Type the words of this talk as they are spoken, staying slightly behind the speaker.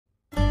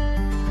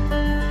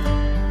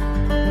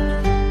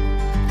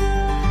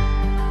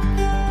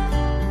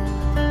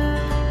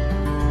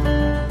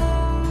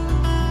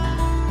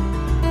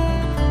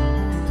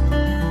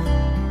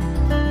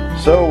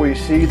we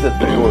see that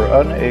they were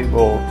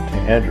unable to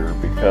enter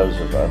because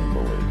of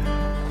unbelief.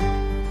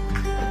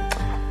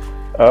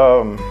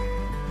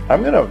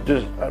 I'm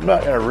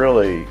not going to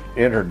really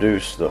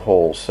introduce the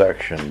whole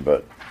section,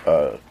 but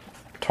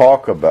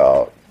talk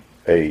about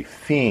a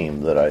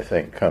theme that I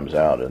think comes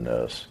out in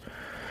this.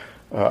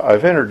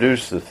 I've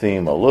introduced the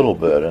theme a little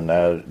bit, and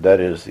that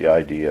is the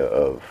idea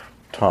of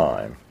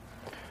time.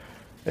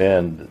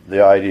 And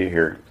the idea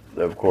here,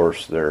 of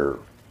course, they're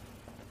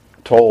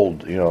told,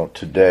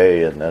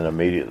 today, and then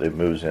immediately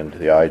moves into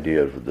the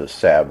idea of the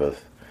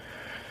Sabbath.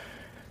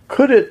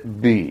 Could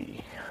it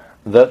be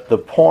that the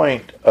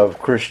point of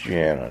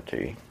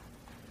Christianity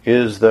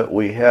is that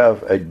we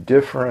have a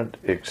different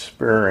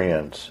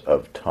experience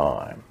of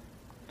time?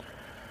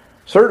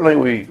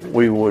 Certainly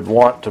we would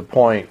want to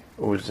point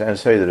and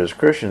say that as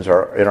Christians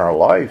in our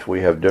life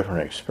we have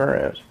different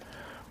experience,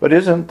 but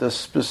isn't the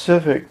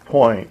specific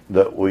point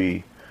that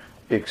we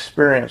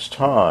experience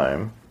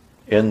time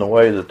in the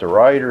way that the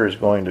writer is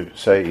going to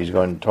say? He's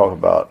going to talk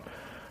about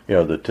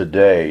the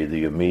today,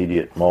 the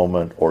immediate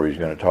moment, or he's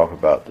going to talk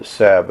about the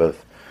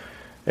Sabbath.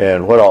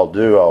 And what I'll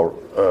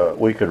do,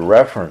 we could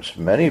reference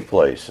many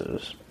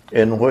places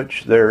in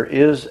which there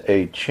is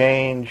a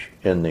change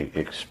in the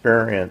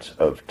experience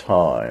of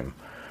time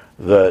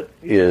that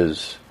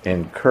is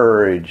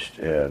encouraged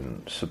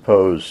and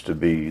supposed to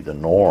be the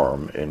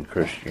norm in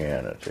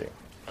Christianity.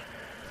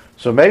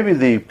 So maybe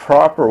the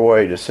proper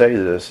way to say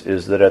this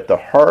is that at the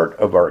heart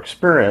of our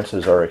experience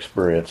is our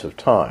experience of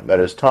time. That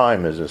is,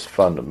 time is as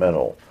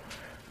fundamental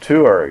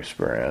to our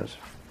experience.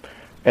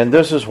 And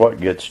this is what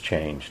gets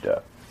changed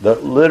up.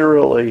 That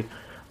literally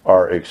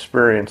our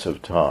experience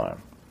of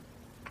time.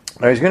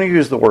 Now he's going to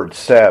use the word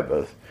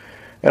Sabbath,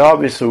 and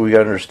obviously we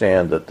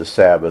understand that the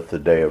Sabbath, the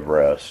day of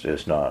rest,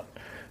 is not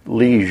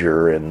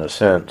leisure in the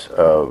sense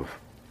of,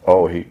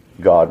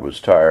 God was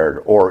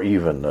tired, or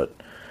even that,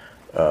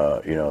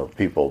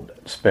 people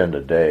spend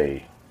a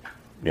day,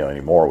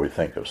 anymore we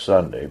think of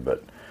Sunday,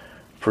 but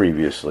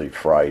previously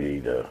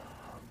Friday to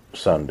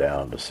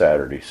sundown to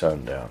Saturday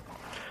sundown.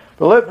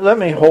 But let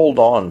me hold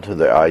on to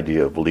the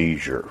idea of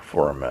leisure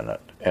for a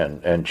minute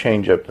and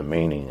change up the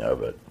meaning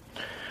of it.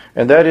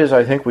 And that is,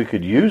 I think we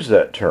could use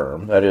that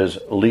term, that is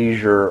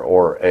leisure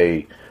or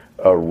a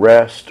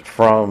rest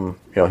from,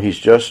 he's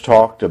just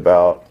talked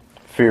about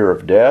fear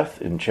of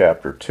death in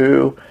chapter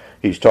 2.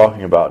 He's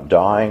talking about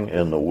dying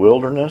in the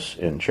wilderness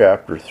in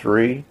chapter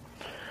 3.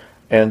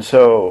 And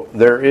so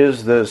there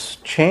is this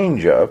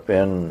change up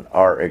in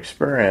our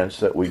experience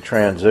that we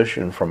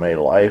transition from a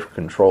life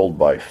controlled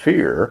by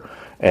fear,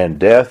 and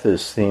death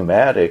is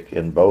thematic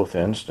in both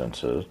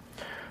instances.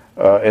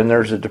 And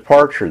there's a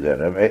departure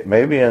then.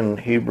 Maybe in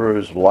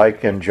Hebrews,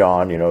 like in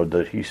John,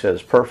 that he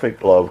says,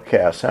 perfect love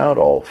casts out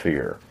all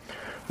fear.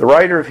 The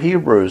writer of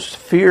Hebrews,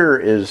 fear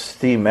is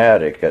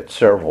thematic at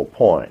several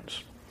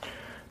points.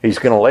 He's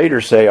going to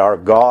later say our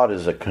God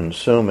is a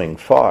consuming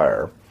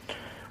fire.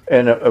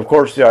 And of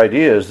course the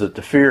idea is that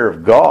the fear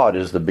of God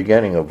is the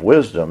beginning of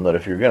wisdom, that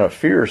if you're going to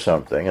fear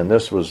something, and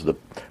this was the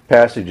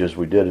passages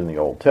we did in the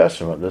Old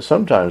Testament, that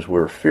sometimes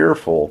we're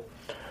fearful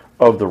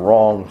of the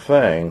wrong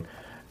thing,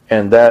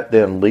 and that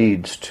then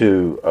leads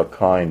to a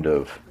kind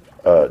of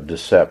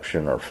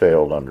deception or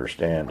failed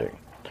understanding.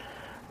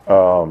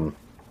 So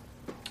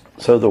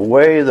the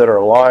way that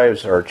our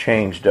lives are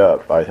changed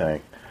up, I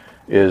think,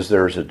 is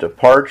there's a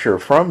departure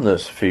from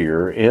this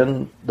fear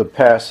in the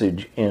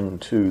passage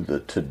into the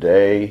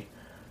today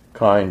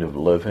kind of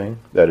living,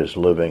 that is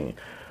living,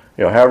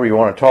 however you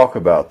want to talk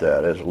about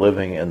that, as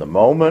living in the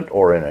moment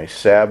or in a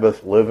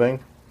Sabbath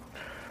living.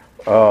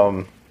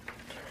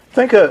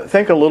 Think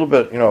a little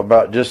bit,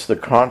 about just the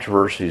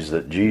controversies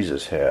that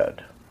Jesus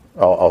had.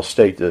 I'll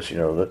state this,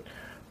 that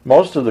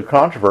most of the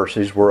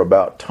controversies were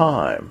about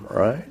time,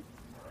 right?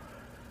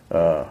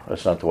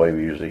 That's not the way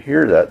we usually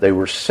hear that. They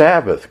were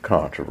Sabbath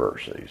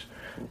controversies.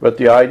 But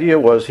the idea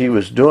was he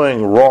was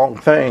doing wrong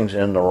things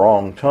in the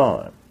wrong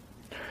time.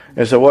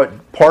 And so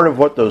part of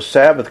what those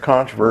Sabbath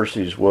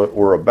controversies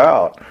were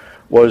about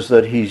was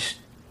that he's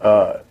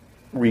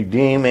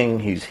redeeming,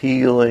 he's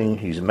healing,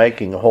 he's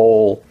making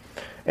whole,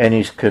 and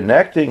he's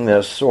connecting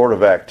this sort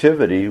of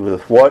activity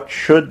with what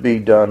should be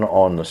done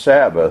on the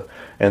Sabbath.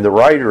 And the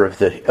writer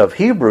of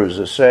Hebrews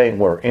is saying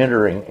we're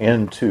entering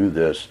into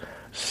this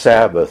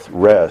Sabbath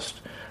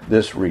rest,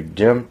 this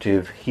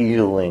redemptive,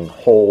 healing,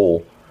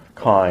 whole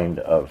kind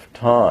of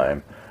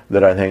time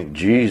that I think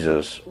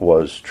Jesus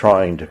was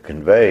trying to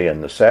convey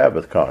in the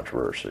Sabbath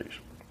controversies.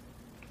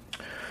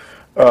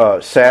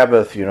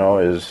 Sabbath,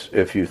 is,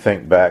 if you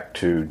think back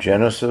to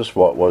Genesis,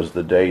 what was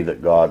the day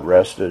that God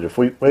rested? If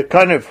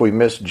we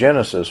miss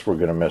Genesis, we're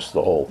going to miss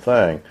the whole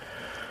thing.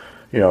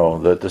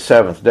 That the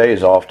seventh day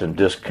is often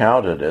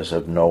discounted as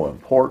of no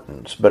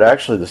importance, but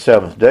actually the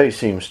seventh day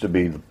seems to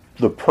be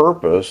the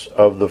purpose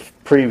of the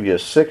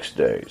previous 6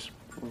 days.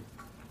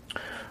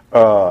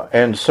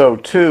 And so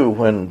too,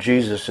 when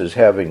Jesus is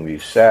having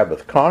these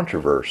Sabbath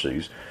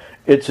controversies,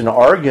 it's an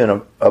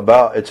argument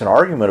about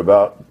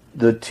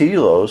the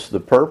telos,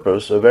 the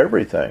purpose of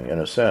everything, in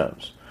a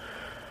sense.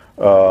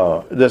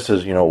 This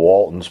is,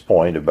 Walton's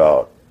point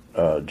about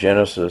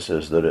Genesis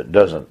is that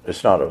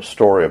it's not a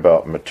story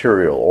about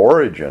material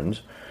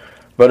origins,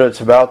 but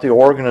it's about the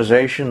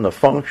organization, the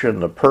function,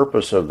 the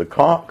purpose of the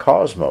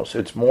cosmos.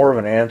 It's more of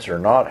an answer,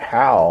 not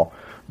how,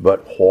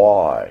 but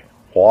why.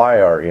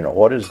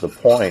 What is the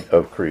point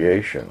of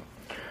creation?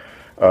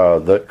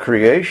 That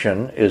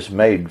creation is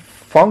made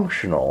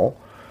functional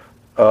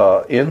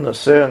in the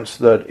sense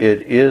that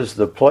it is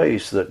the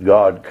place that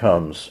God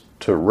comes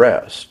to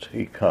rest.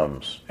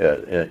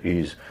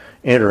 He's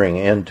entering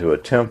into a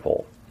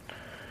temple.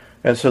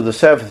 And so the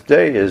seventh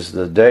day is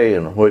the day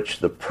in which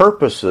the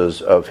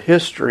purposes of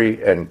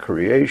history and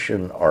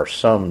creation are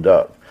summed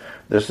up.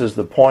 This is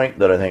the point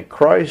that I think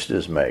Christ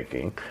is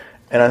making,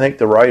 and I think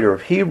the writer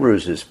of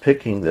Hebrews is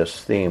picking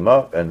this theme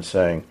up and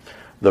saying,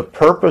 the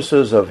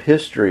purposes of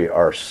history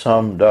are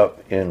summed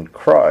up in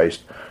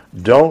Christ.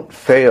 Don't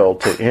fail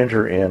to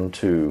enter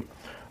into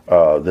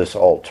this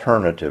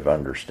alternative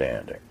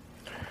understanding.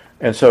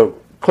 And so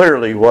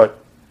clearly you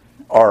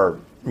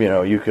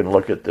can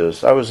look at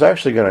this. I was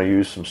actually going to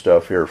use some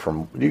stuff here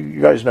from,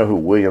 you guys know who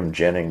William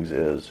Jennings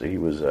is.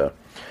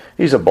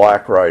 He's a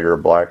black writer, a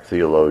black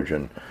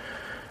theologian.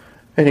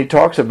 And he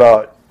talks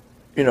about,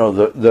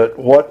 that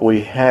what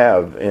we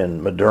have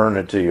in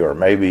modernity, or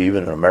maybe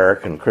even in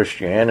American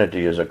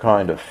Christianity, is a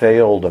kind of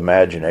failed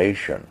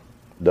imagination.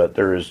 That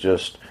there is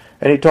just,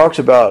 and he talks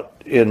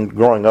about in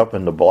growing up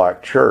in the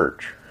black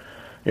church,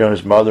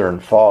 his mother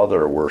and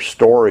father were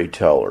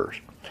storytellers.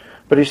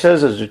 But he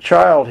says as a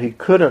child he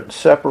couldn't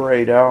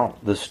separate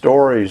out the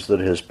stories that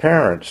his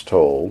parents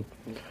told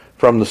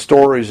from the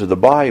stories of the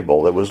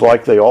Bible. It was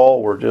like they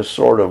all were just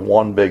sort of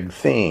one big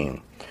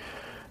theme.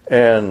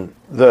 And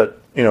that,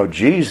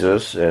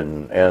 Jesus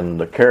and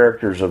the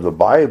characters of the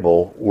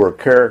Bible were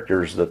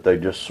characters that they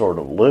just sort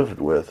of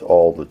lived with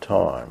all the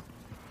time.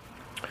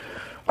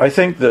 I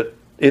think that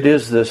it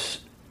is this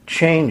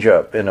change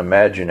up in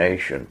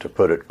imagination, to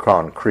put it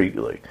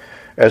concretely.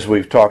 As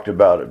we've talked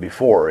about it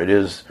before, it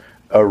is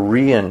a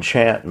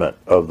re-enchantment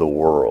of the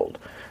world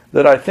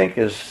that I think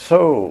is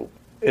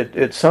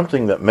it's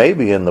something that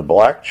maybe in the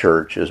black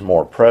church is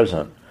more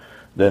present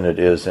than it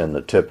is in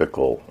the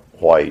typical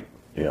white,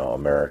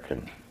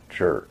 American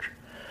church.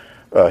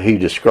 He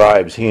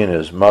describes he and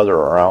his mother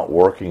are out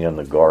working in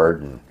the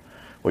garden,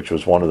 which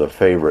was one of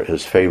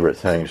his favorite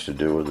things to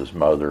do with his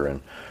mother, and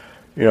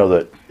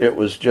that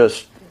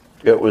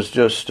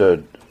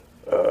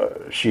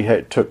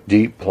she took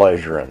deep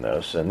pleasure in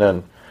this, and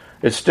then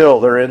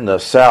they're in the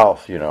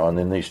South, and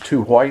then these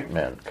two white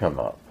men come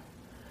up.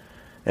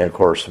 And of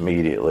course,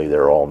 immediately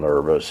they're all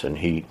nervous, and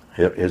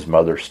his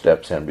mother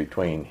steps in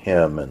between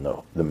him and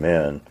the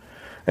men.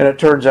 And it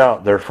turns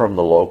out they're from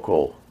the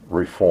local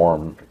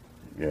Reformed,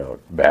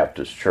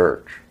 Baptist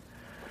church.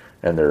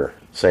 And they're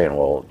saying,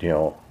 well,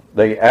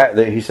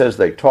 he says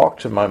they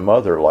talked to my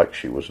mother like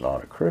she was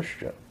not a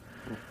Christian.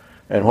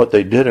 And what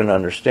they didn't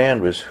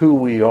understand was who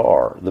we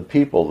are, the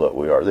people that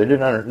we are.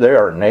 They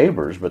are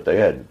neighbors, but they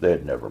had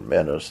never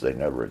met us. They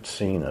never had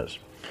seen us.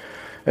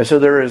 And so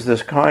there is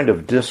this kind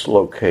of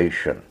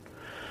dislocation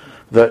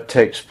that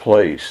takes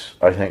place,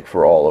 I think,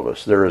 for all of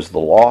us. There is the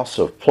loss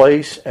of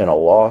place and a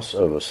loss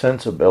of a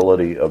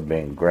sensibility of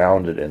being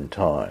grounded in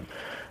time.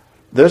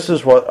 This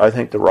is what I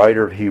think the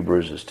writer of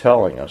Hebrews is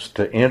telling us,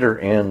 to enter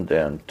in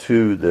then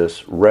to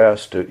this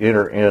rest, to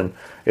enter in.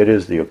 It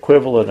is the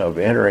equivalent of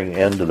entering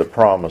into the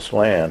promised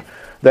land.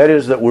 That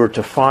is, that we're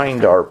to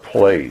find our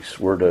place.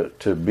 We're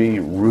to be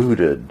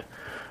rooted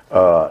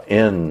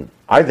in,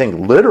 I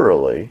think,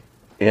 literally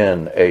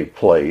in a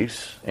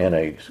place, in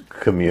a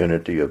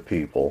community of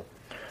people.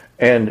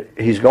 And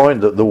he's going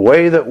the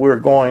way that we're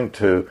going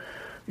to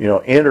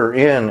enter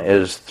in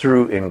is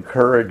through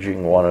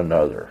encouraging one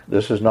another.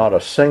 This is not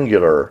a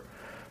singular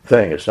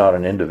thing. It's not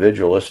an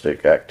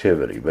individualistic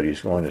activity, but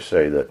he's going to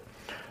say that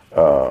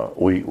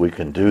we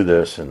can do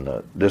this,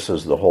 and this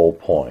is the whole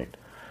point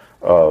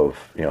of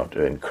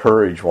to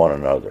encourage one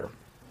another.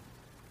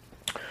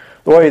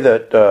 The way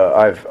that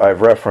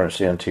I've referenced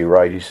N.T.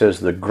 Wright, he says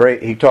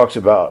he talks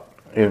about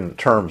in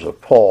terms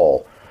of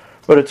Paul,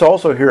 but it's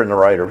also here in the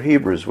writer of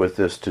Hebrews with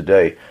this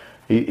today.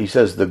 He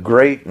says the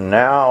great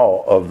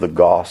now of the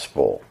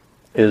gospel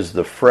is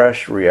the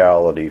fresh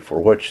reality for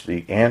which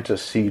the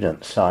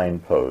antecedent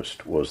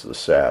signpost was the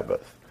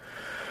Sabbath.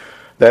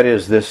 That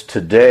is, this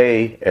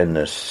today and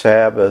this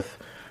Sabbath.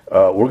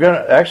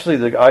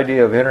 The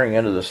idea of entering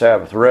into the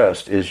Sabbath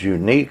rest is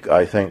unique,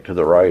 I think, to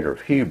the writer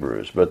of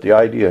Hebrews. But the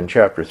idea in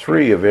chapter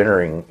 3 of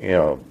entering,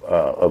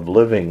 of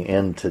living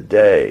in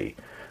today,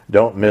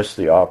 don't miss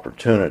the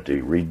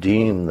opportunity,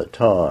 redeem the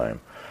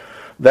time.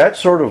 That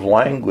sort of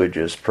language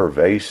is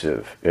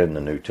pervasive in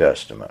the New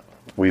Testament.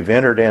 We've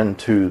entered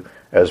into,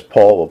 as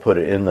Paul will put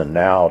it, in the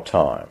now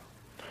time.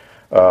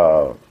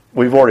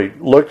 We've already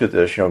looked at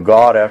this.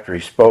 God, after he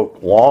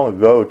spoke long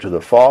ago to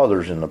the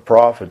fathers and the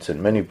prophets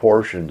in many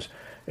portions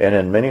and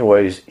in many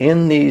ways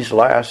in these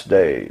last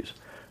days,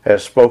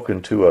 has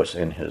spoken to us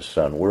in his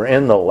Son. We're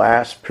in the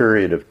last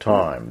period of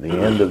time, the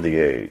end of the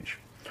age.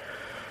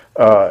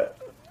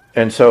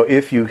 And so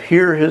if you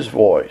hear his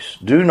voice,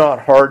 do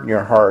not harden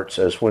your hearts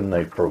as when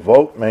they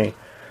provoked me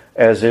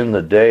as in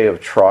the day of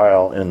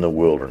trial in the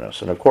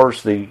wilderness. And of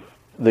course, the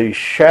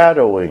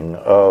shadowing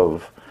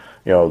of,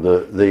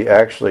 the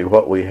actually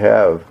what we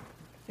have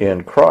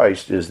in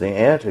Christ is the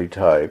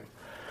antitype,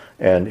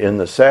 and in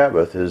the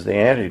Sabbath is the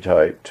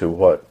antitype to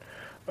what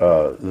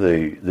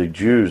the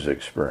Jews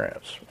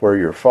experience, where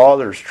your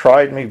fathers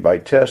tried me by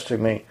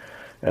testing me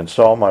and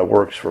saw my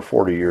works for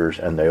 40 years,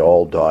 and they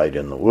all died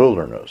in the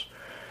wilderness.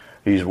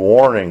 He's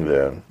warning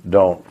them,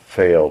 don't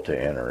fail to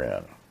enter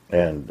in.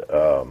 And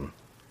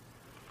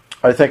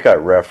I think I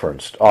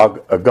referenced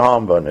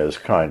Agamben is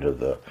kind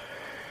of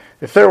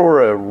if there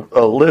were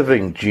a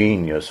living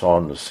genius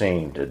on the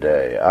scene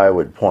today, I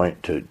would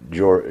point to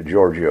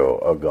Giorgio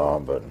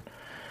Agamben.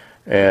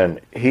 And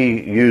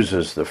he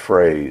uses the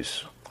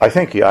phrase, I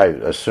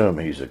assume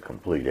he's a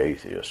complete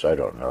atheist. I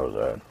don't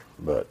know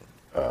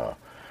that.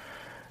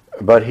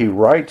 But he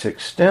writes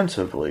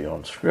extensively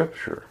on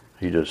Scripture.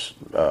 He just,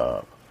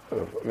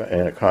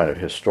 in a kind of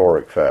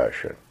historic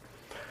fashion.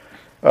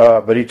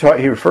 But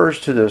he refers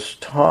to this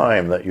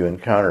time that you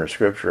encounter in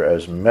Scripture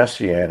as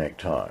messianic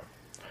time.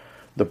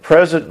 The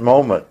present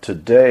moment,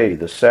 today,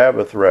 the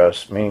Sabbath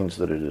rest means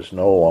that it is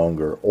no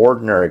longer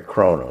ordinary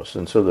chronos.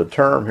 And so the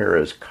term here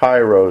is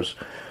kairos.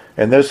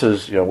 And this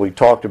is, we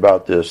talked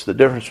about this, the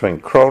difference between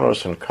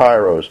chronos and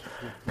kairos.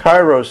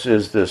 Kairos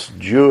is this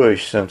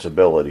Jewish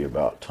sensibility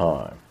about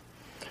time.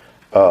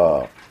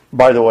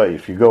 By the way,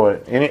 if you go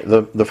in,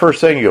 the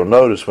first thing you'll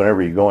notice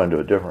whenever you go into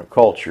a different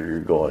culture, you're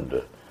going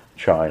to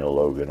China,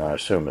 Logan. I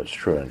assume it's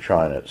true in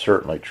China. It's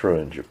certainly true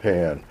in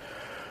Japan.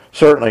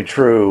 Certainly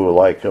true,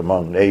 like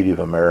among Native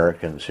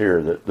Americans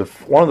here. That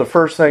one of the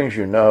first things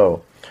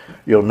you'll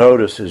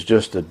notice is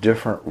just a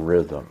different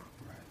rhythm.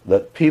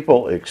 That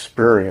people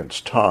experience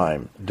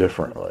time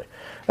differently.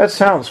 That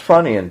sounds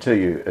funny until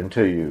you.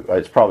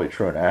 It's probably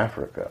true in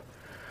Africa.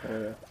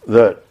 Yeah.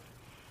 That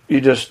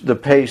the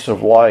pace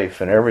of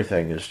life and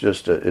everything is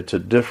just it's a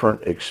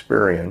different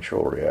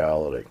experiential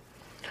reality.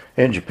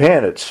 In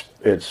Japan,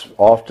 it's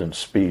often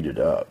speeded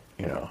up.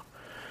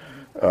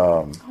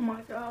 Oh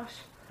my gosh.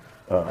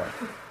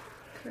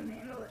 Couldn't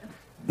handle it.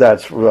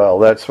 That's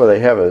why they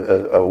have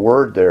a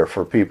word there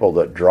for people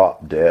that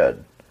drop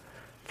dead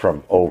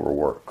from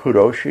overwork.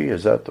 Kuroshi,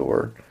 is that the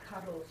word?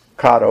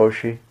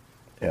 Karoshi.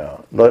 Yeah.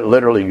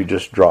 Literally, you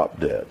just drop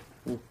dead.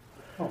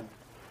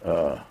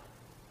 I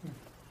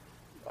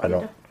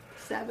don't.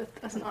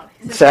 Sabbath does not.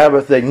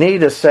 Sabbath. They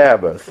need a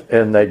Sabbath,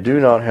 and they do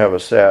not have a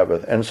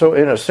Sabbath. And so,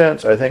 in a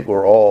sense, I think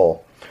we're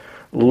all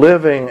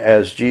living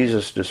as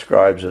Jesus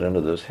describes it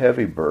under this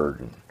heavy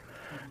burden.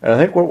 And I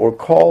think what we're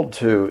called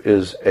to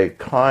is a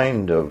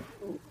kind of,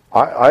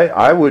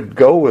 I would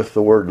go with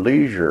the word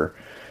leisure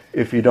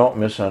if you don't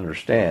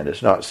misunderstand.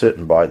 It's not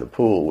sitting by the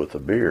pool with a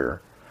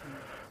beer,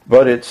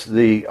 but it's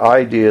the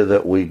idea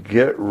that we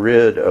get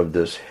rid of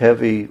this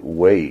heavy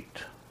weight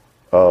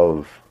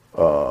of,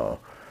 what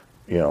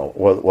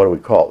do we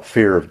call it?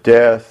 Fear of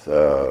death,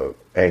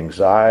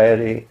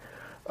 anxiety,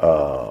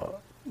 the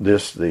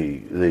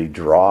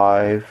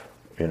drive,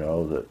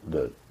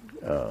 that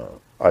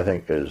I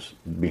think is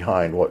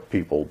behind what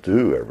people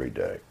do every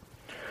day.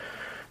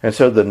 And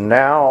so the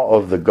now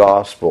of the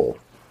gospel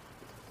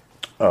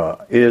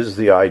is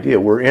the idea.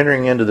 We're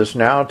entering into this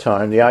now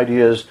time. The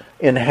idea is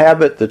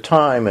inhabit the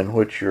time in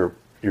which you're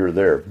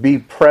there. Be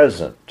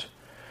present.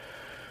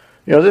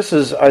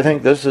 I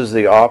think this is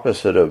the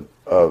opposite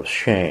of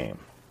shame.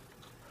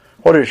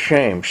 What is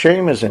shame?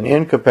 Shame is an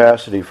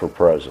incapacity for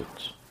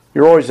presence.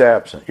 You're always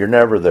absent. You're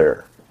never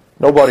there.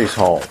 Nobody's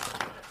home.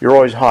 You're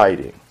always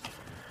hiding.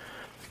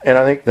 And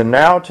I think the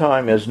now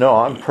time is, no,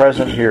 I'm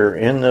present here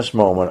in this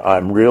moment.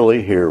 I'm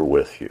really here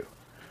with you.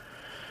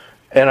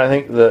 And I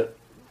think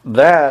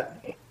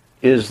that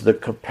is the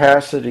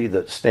capacity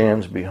that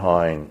stands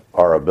behind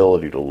our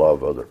ability to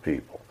love other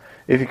people.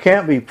 If you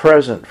can't be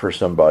present for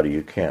somebody,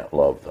 you can't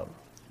love them.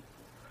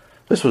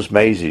 This was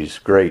Maisie's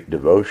great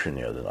devotion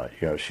the other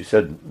night. She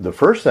said the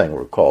first thing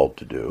we're called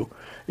to do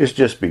is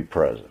just be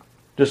present.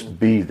 Just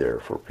be there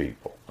for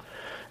people.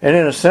 And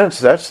in a sense,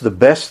 that's the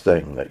best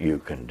thing that you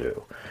can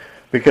do.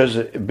 Because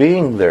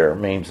being there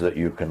means that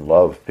you can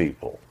love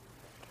people.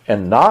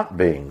 And not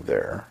being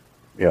there,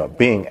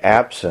 being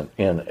absent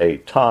in a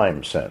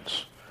time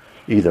sense,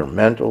 either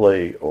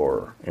mentally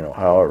or,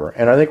 however.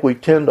 And I think we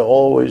tend to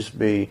always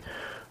be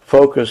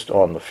focused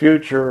on the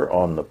future,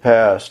 on the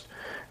past,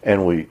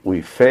 and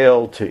we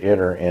fail to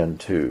enter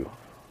into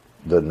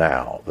the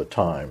now, the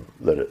time,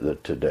 the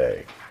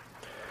today.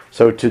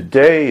 So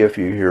today, if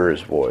you hear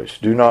his voice,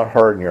 do not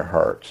harden your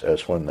hearts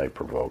as when they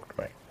provoked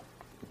me.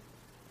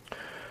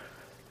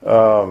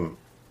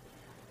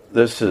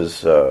 This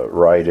is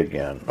right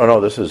again. Oh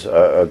no, this is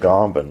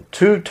Agamben.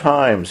 2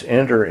 times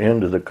enter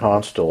into the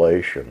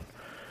constellation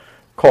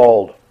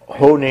called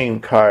Honin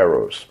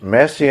Kairos.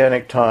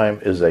 Messianic time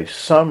is a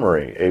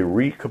summary, a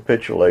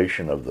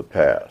recapitulation of the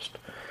past.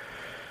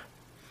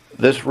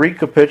 This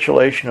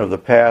recapitulation of the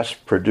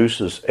past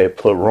produces a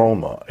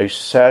pleroma, a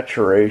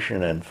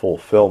saturation and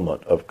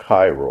fulfillment of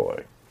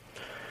kairoi.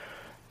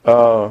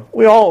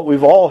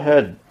 We've all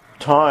had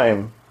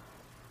time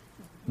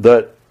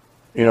that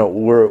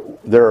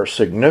there are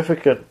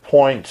significant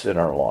points in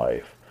our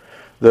life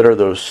that are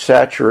those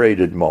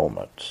saturated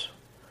moments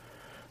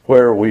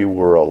where we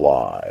were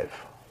alive,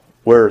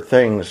 where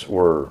things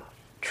were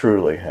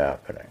truly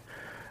happening.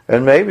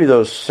 And maybe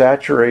those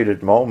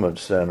saturated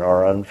moments then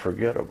are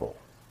unforgettable.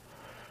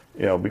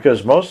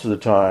 Because most of the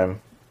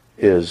time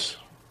is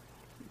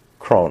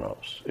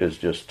chronos, is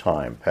just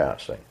time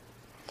passing.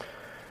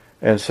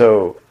 And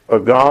so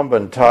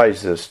Agamben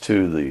ties this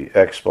to the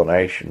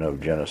explanation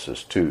of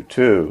Genesis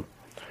 2:2.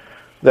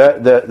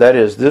 That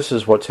is, this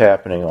is what's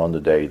happening on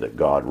the day that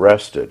God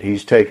rested.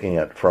 He's taking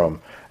it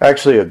from,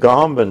 actually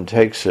Agamben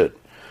takes it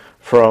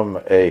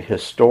from a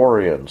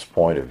historian's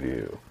point of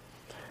view.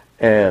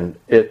 And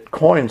it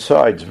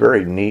coincides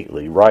very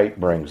neatly, Wright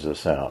brings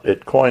this out,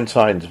 it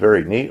coincides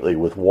very neatly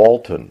with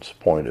Walton's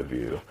point of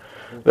view.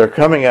 They're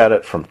coming at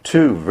it from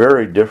two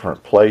very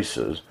different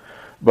places,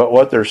 but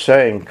what they're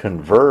saying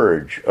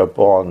converge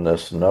upon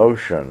this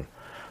notion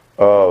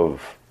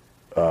of,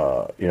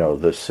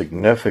 the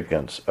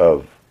significance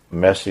of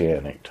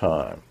Messianic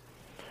time.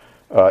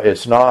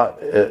 It's not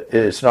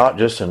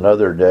just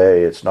another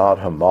day, it's not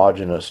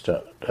homogeneous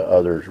to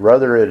others,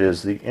 rather it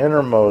is the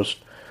innermost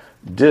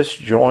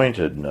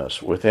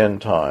disjointedness within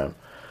time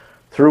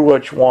through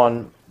which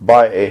one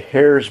by a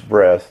hair's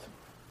breadth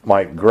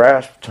might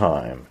grasp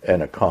time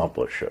and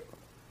accomplish it.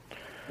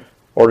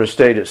 Or to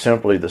state it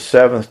simply, the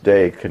seventh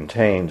day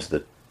contains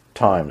the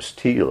time's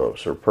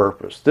telos, or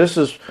purpose.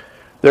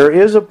 There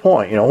is a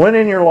point, when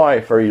in your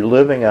life are you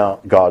living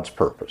out God's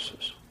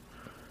purposes?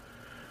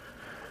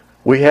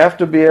 We have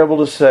to be able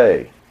to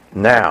say,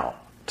 now,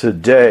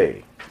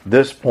 today,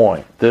 this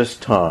point, this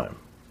time,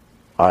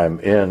 I'm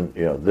in,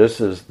 this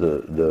is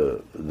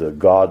the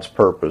God's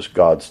purpose,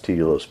 God's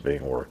telos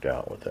being worked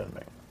out within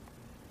me.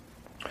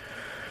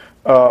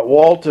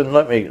 Walton,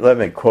 let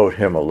me quote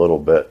him a little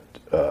bit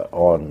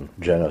on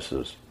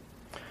Genesis.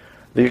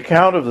 The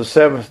account of the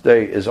seventh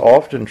day is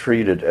often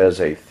treated as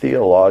a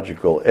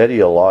theological,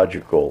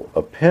 etiological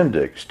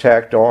appendix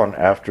tacked on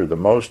after the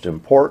most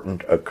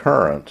important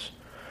occurrence,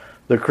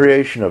 the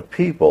creation of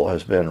people,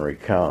 has been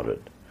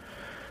recounted.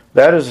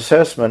 That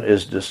assessment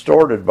is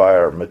distorted by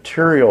our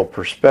material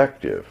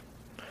perspective,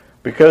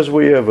 because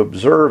we have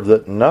observed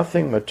that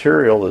nothing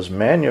material is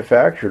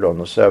manufactured on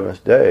the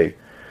seventh day.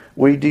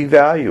 We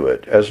devalue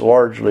it as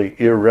largely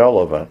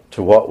irrelevant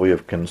to what we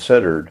have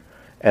considered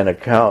an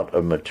account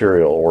of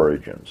material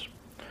origins.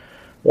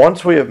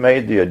 Once we have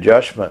made the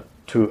adjustment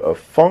to a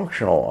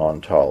functional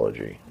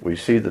ontology, we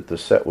see the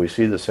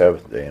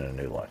seventh day in a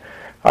new light.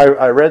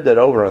 I read that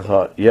over and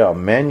thought,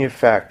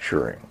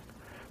 manufacturing,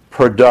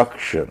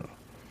 production,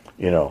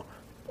 the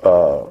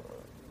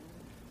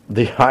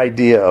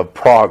idea of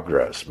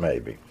progress,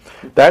 maybe.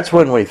 That's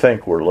when we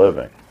think we're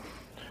living,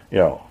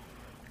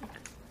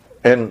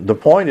 And the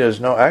point is,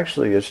 no,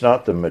 actually, it's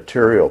not the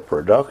material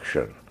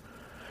production.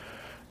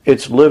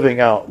 It's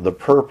living out the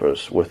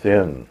purpose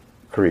within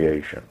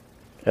creation.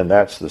 And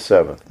that's the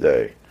seventh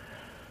day.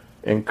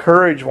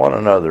 Encourage one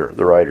another,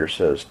 the writer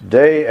says,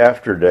 day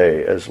after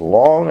day, as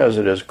long as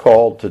it is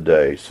called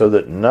today, so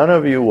that none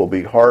of you will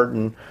be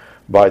hardened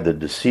by the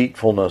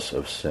deceitfulness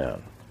of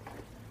sin.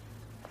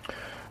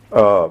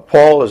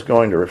 Paul is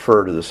going to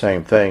refer to the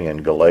same thing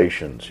in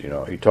Galatians.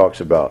 He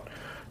talks about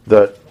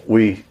that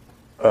we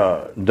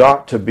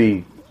not to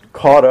be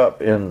caught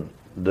up in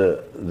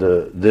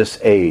this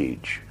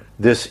age,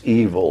 this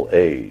evil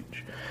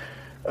age.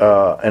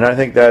 And I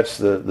think that's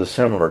the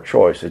similar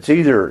choice. It's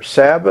either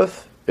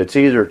Sabbath, it's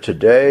either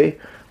today,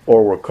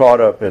 or we're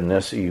caught up in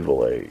this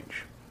evil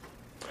age.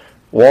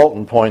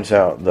 Walton points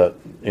out that,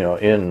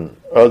 in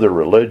other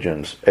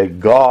religions, a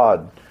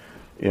god,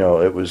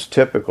 it was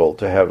typical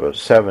to have a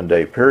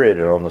 7-day period,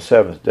 and on the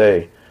seventh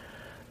day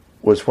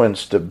was when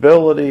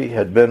stability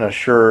had been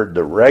assured,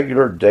 the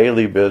regular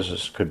daily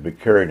business could be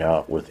carried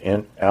out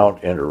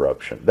without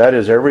interruption. That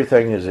is,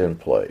 everything is in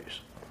place.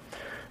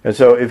 And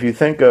so if you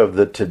think of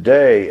the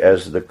today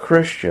as the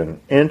Christian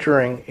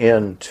entering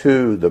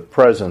into the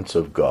presence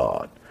of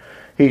God,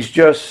 he's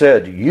just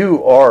said,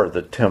 you are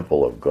the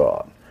temple of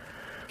God.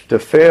 To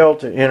fail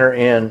to enter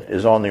in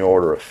is on the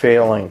order of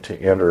failing to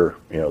enter,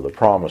 the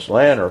promised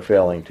land, or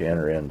failing to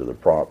enter into the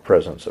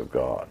presence of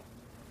God.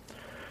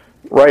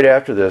 Right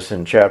after this,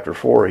 in chapter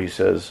 4, he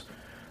says,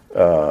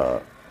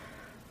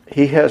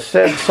 he has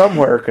said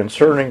somewhere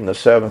concerning the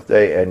seventh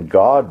day, and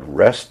God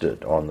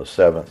rested on the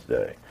seventh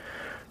day.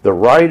 The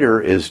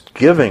writer is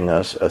giving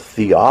us a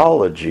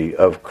theology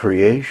of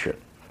creation.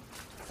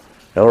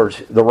 In other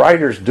words, the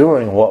writer's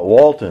doing what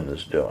Walton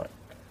is doing,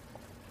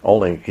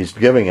 only he's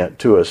giving it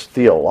to us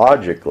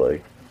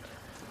theologically.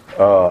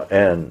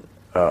 And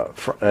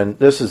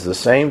this is the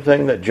same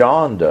thing that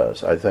John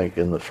does, I think,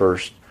 in the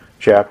first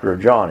chapter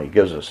of John. He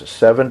gives us a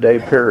 7-day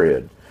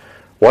period.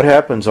 What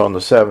happens on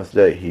the seventh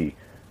day? He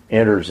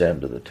enters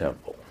into the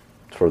temple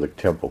for the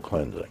temple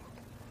cleansing.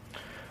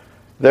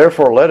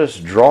 Therefore, let us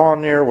draw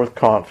near with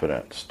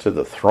confidence to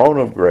the throne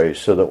of grace,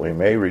 so that we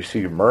may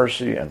receive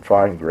mercy and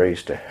find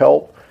grace to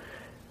help.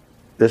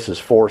 This is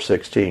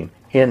 4:16,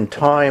 in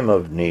time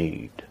of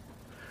need.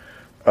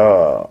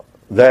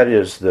 that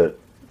is that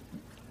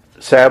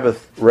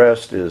Sabbath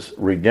rest is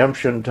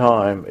redemption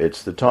time.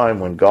 It's the time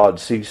when God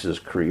ceases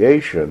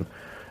creation,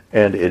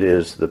 and it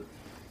is the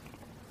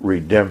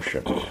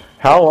redemption.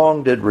 How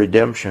long did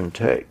redemption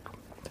take?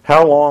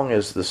 How long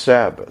is the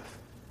Sabbath?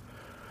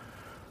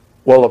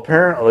 Well,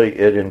 apparently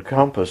it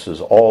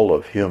encompasses all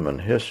of human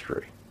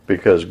history,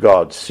 because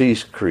God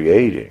ceased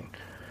creating,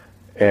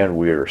 and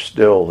we are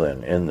still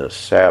then in this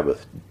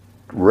Sabbath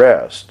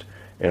rest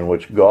in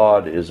which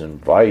God is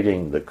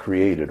inviting the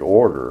created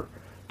order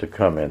to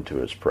come into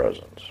his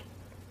presence.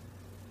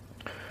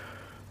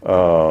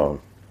 So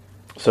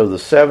the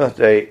seventh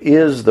day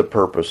is the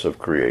purpose of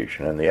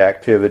creation, and the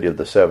activity of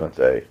the seventh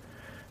day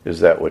is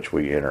that which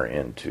we enter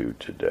into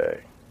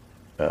today.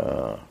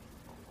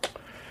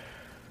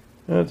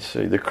 Let's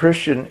see. The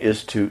Christian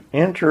is to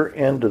enter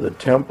into the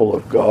temple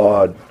of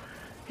God.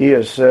 He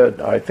has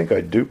said, I think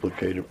I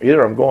duplicated.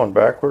 Either I'm going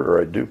backward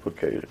or I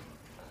duplicated.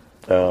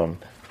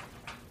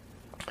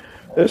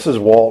 This is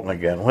Walton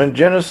again. When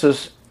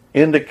Genesis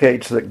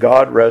indicates that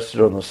God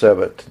rested on the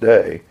seventh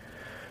day,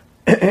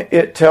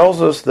 it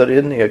tells us that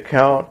in the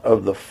account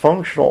of the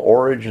functional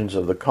origins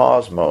of the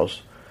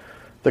cosmos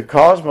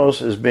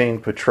is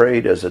being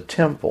portrayed as a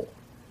temple.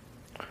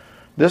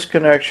 This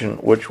connection,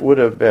 which would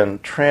have been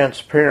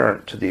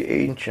transparent to the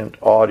ancient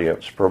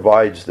audience,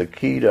 provides the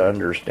key to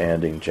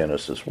understanding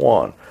Genesis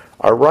 1.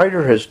 Our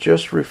writer has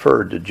just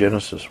referred to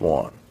Genesis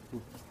 1.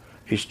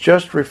 He's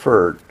just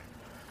referred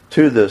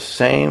to this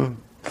same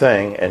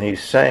thing, and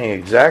he's saying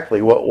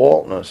exactly what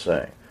Walton is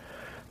saying.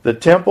 The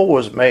temple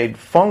was made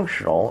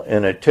functional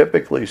in a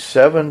typically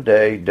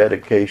 7-day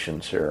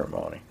dedication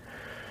ceremony.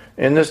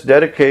 In this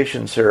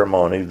dedication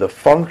ceremony, the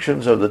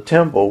functions of the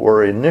temple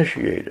were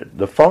initiated,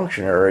 the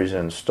functionaries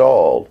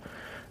installed,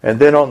 and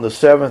then on the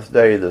seventh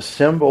day, the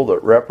symbol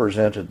that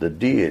represented the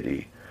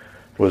deity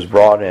was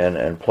brought in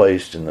and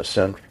placed in the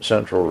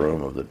central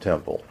room of the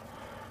temple.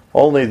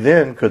 Only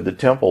then could the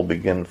temple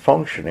begin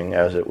functioning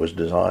as it was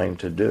designed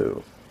to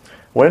do.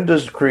 When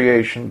does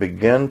creation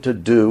begin to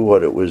do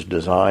what it was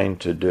designed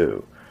to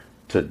do?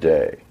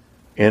 Today.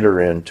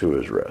 Enter into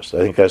his rest. I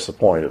think that's the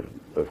point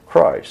of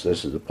Christ.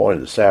 This is the point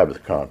of the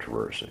Sabbath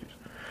controversies.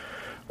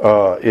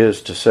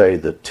 Is to say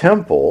the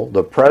temple,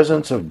 the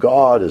presence of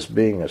God is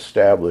being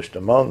established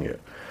among you.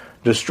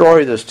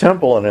 Destroy this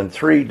temple, and in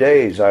 3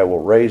 days I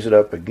will raise it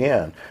up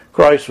again.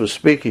 Christ was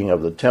speaking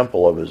of the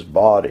temple of his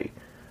body,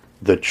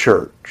 the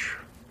church.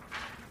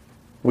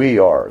 We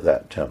are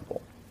that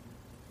temple.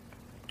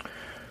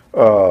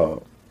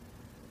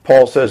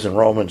 Paul says in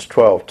Romans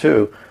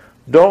 12:2,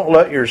 don't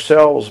let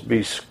yourselves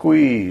be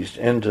squeezed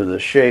into the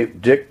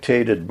shape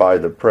dictated by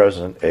the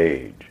present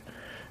age.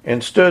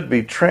 Instead,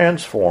 be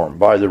transformed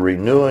by the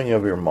renewing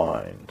of your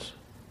minds,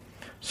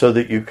 so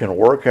that you can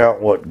work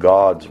out what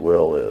God's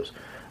will is.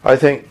 I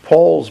think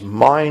Paul's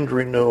mind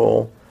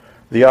renewal,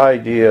 the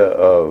idea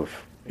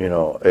of,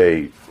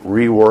 a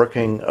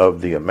reworking of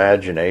the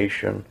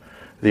imagination,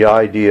 the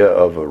idea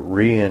of a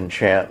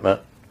re-enchantment,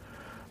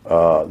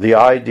 the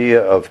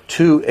idea of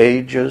 2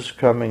 ages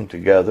coming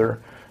together.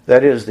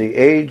 That is, the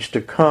age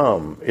to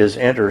come is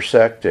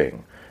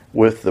intersecting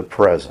with the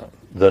present,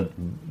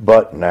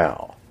 but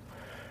now.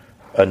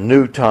 A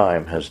new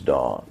time has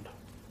dawned.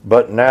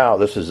 But now,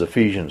 this is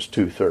Ephesians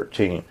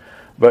 2:13,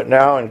 but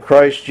now in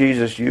Christ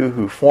Jesus you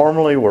who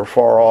formerly were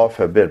far off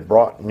have been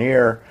brought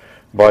near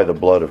by the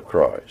blood of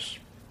Christ.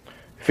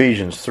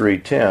 Ephesians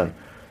 3:10,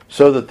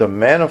 so that the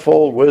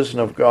manifold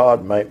wisdom of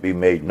God might be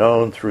made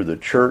known through the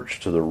church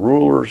to the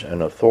rulers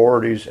and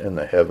authorities in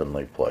the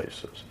heavenly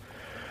places.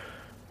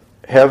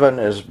 Heaven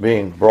is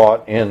being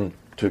brought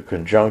into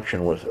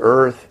conjunction with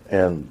earth,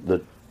 and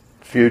the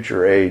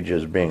future age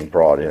is being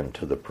brought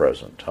into the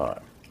present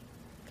time.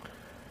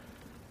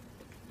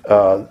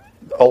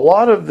 A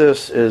lot of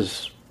this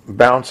is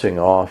bouncing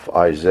off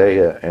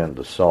Isaiah and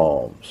the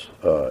Psalms.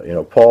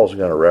 Paul's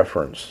going to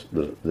reference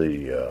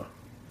the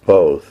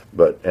both,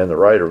 and the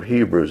writer of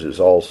Hebrews is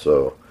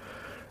also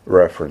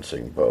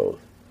referencing both.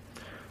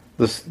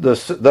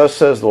 Thus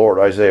says the Lord,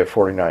 Isaiah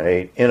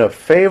 49:8, in a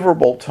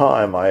favorable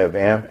time I have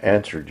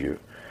answered you,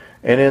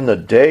 and in the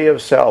day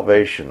of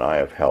salvation I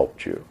have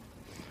helped you.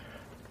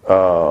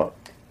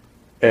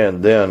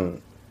 And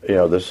then,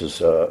 this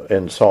is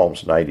in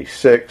Psalms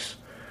 96,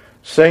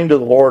 sing to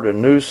the Lord a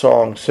new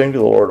song, sing to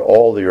the Lord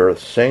all the earth,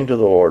 sing to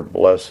the Lord,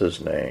 bless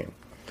his name.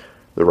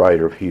 The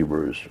writer of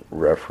Hebrews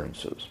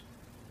references.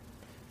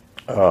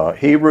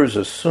 Hebrews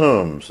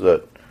assumes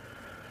that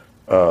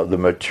the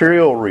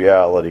material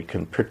reality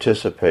can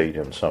participate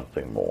in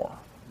something more.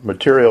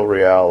 Material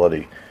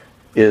reality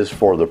is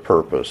for the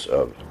purpose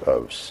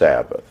of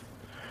Sabbath.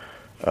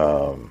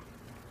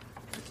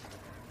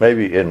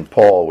 Maybe in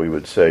Paul we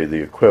would say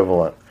the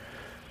equivalent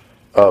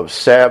of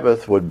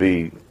Sabbath would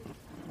be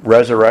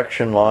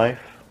resurrection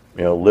life,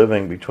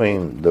 living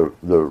between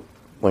the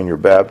when you're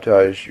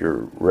baptized,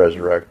 you're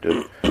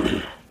resurrected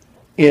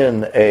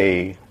in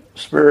a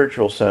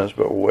spiritual sense,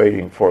 but we're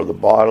waiting for the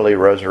bodily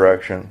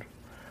resurrection,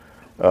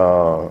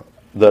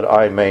 that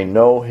I may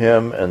know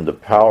him and the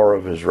power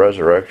of his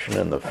resurrection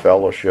and the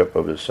fellowship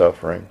of his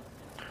suffering.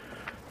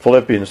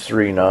 Philippians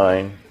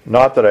 3:9.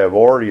 Not that I have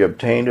already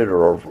obtained it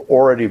or have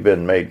already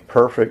been made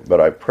perfect,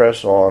 but I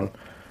press on.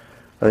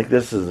 I think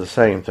this is the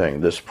same thing,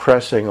 this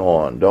pressing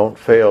on. Don't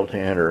fail to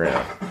enter in.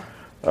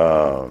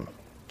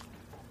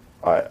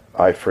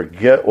 I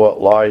forget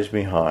what lies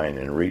behind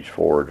and reach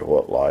forward to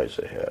what lies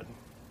ahead.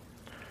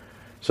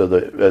 So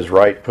as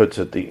Wright puts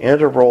it, the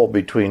interval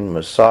between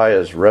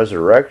Messiah's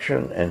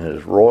resurrection and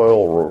his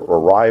royal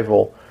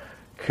arrival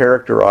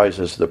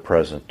characterizes the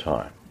present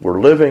time. We're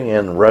living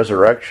in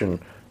resurrection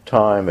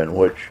time in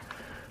which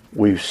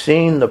we've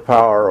seen the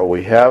power, or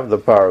we have the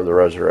power of the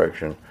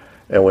resurrection,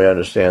 and we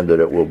understand that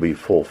it will be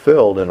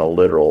fulfilled in a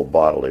literal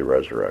bodily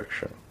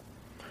resurrection.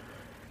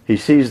 He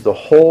sees the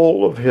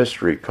whole of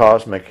history,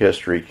 cosmic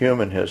history,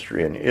 human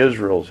history, and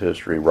Israel's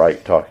history,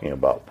 Wright talking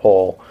about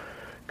Paul,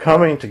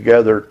 coming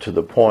together to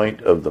the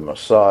point of the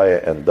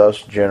Messiah and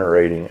thus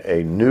generating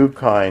a new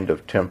kind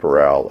of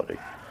temporality.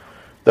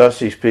 Thus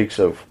he speaks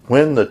of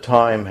when the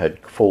time had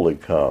fully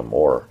come,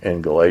 or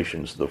in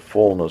Galatians, the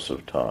fullness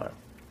of time.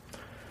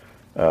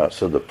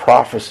 So the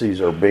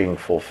prophecies are being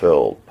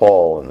fulfilled.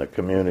 Paul and the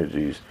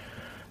communities,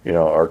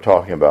 are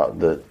talking about,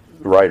 the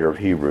writer of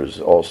Hebrews,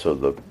 also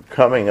the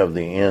coming of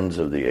the ends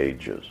of the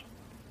ages.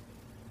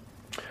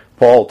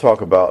 Paul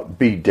talk about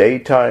be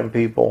daytime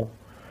people.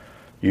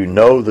 You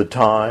know the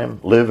time,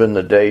 live in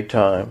the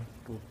daytime.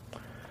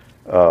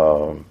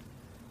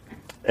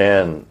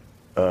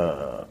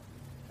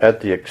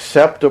 At the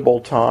acceptable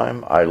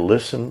time, I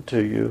listened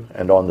to you,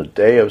 and on the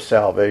day of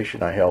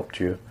salvation, I helped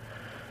you.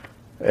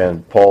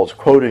 And Paul's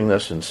quoting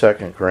this in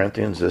 2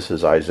 Corinthians. This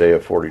is Isaiah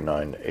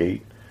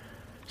 49:8.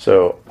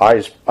 So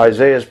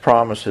Isaiah's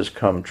promises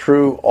come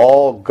true.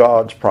 All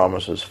God's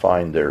promises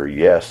find their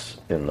yes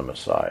in the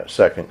Messiah.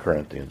 2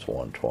 Corinthians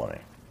 1:20.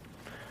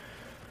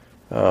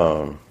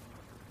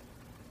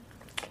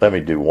 Let me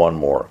do one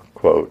more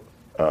quote.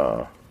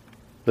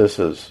 This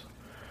is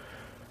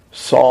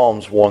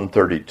Psalms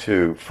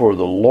 132. For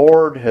the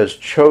Lord has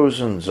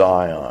chosen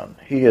Zion.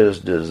 He has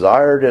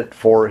desired it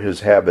for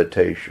his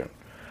habitation.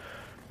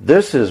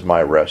 This is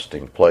my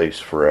resting place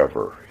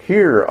forever.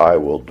 Here I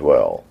will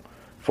dwell,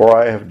 for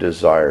I have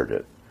desired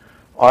it.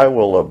 I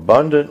will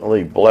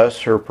abundantly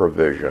bless her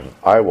provision.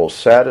 I will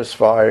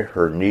satisfy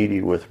her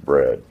needy with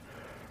bread.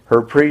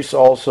 Her priests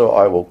also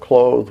I will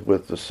clothe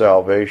with the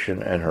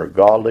salvation, and her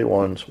godly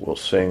ones will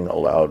sing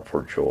aloud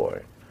for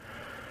joy.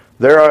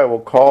 There I will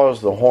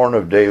cause the horn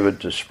of David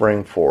to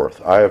spring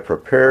forth. I have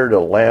prepared a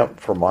lamp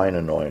for mine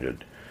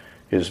anointed.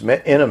 His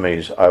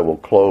enemies I will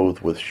clothe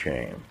with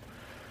shame.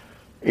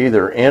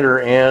 Either enter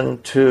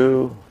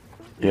into,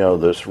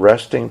 this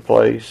resting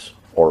place,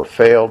 or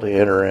fail to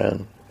enter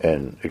in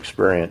and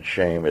experience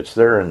shame. It's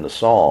there in the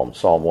Psalm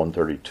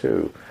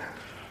 132.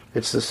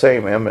 It's the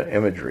same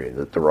imagery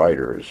that the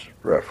writer is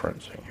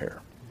referencing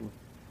here.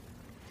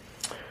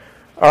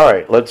 All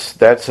right,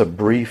 that's a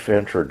brief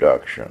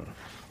introduction.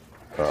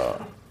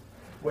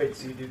 Wait,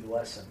 so you do the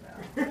lesson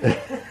now?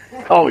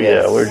 Oh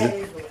yeah, we're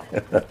just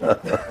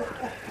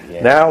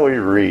now we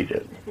read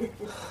it.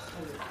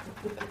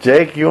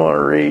 Jake, you want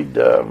to read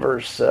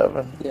verse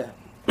 7? Yeah.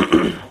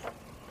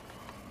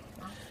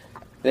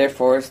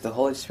 Therefore, as the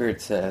Holy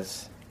Spirit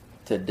says,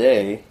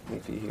 today,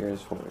 if you hear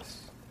his voice.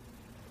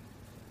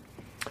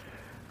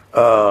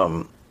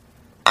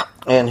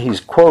 And he's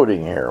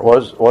quoting here.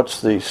 Is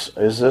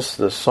this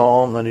the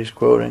psalm that he's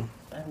quoting?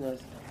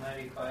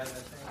 95, I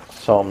think.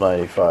 Psalm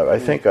 95. I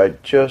think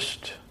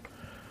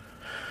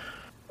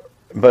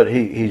but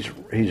he's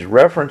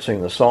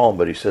referencing the psalm,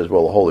 but he says,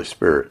 well, the Holy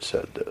Spirit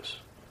said this.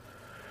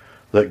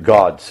 That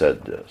God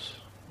said this.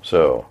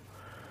 So,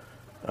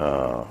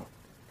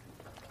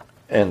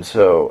 and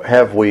so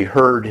have we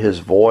heard his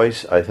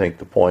voice? I think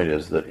the point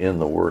is that in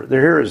the word,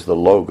 here is the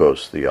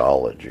Logos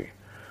theology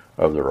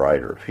of the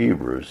writer of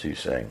Hebrews. He's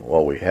saying,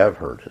 well, we have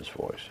heard his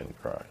voice in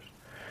Christ.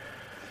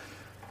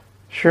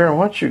 Sharon,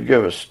 why don't you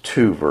give us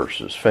 2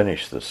 verses?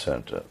 Finish the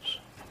sentence.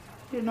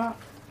 Do not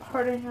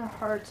harden your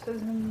hearts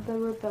as in the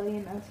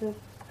rebellion,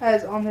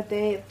 as on the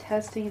day of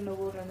testing in the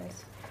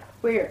wilderness,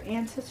 where your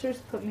ancestors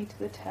put me to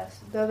the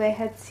test, though they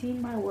had seen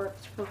my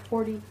works for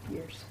 40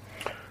 years.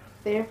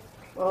 That's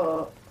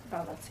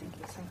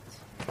Saints.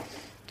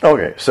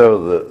 Okay,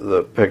 so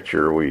the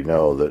picture, we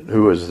know that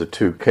who is the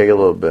 2,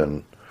 Caleb,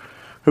 and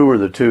who were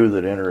the 2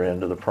 that enter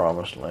into the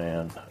promised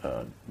land?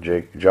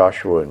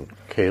 Joshua and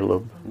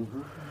Caleb.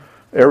 Mm-hmm.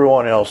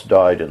 Everyone else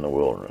died in the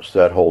wilderness.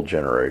 That whole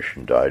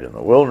generation died in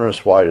the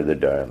wilderness. Why did they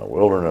die in the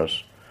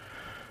wilderness?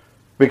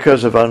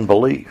 Because of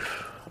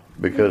unbelief.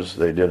 Because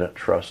they didn't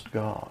trust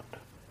God.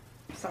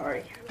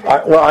 Sorry.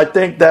 I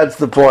think that's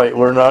the point.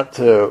 We're not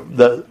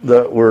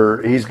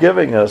to he's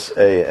giving us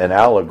an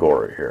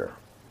allegory here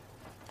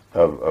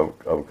of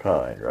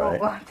kind,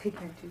 right? Well, I'm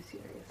taking it too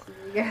seriously,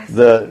 I guess.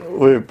 That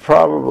we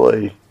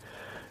probably,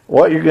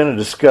 what you're going to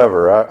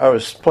discover. I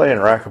was playing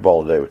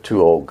racquetball today with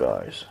 2 old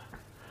guys,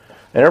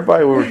 and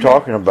everybody we were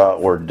talking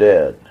about were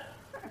dead.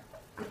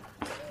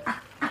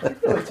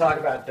 We talk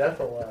about death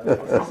a lot. This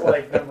is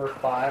like number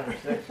 5 or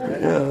 6,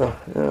 right?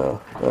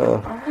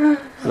 Yeah.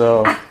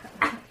 So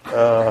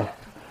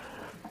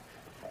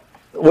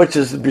which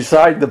is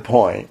beside the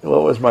point.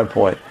 What was my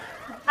point?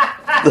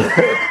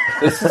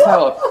 This is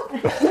how.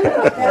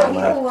 That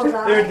people will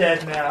They're die.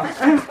 dead now.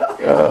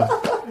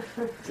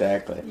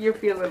 Exactly. You're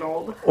feeling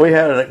old. We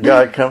had a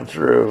guy come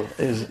through.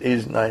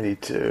 He's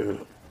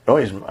 92. Oh,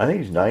 I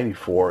think he's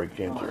 94. He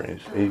came through.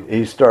 And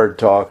he started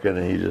talking,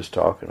 and he's just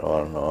talking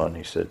on and on.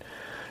 He said,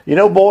 "You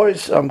know,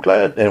 boys, I'm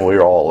glad." And we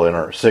were all in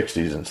our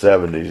 60s and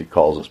 70s. He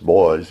calls us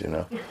boys,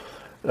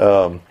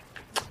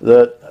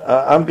 that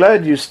I'm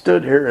glad you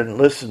stood here and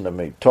listened to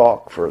me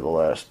talk for the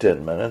last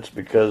 10 minutes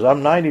because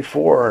I'm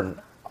 94 and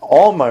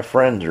all my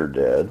friends are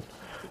dead.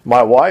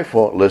 My wife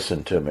won't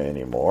listen to me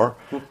anymore.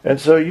 And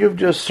so you've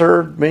just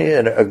served me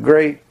in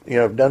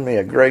done me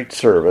a great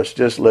service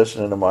just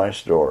listening to my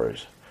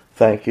stories.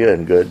 Thank you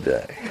and good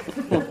day.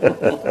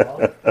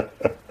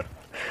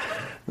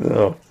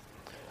 No.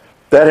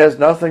 That has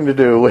nothing to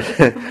do with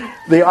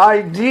the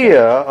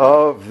idea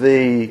of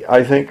the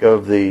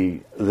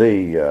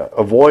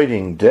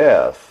avoiding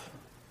death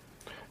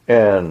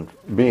and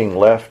being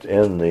left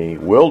in the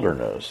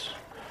wilderness.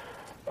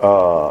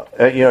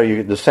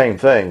 The same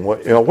thing.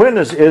 When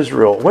does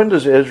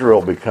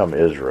Israel become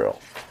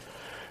Israel?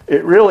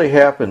 It really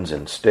happens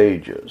in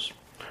stages.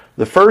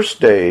 The first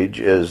stage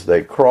is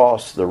they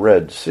cross the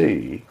Red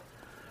Sea.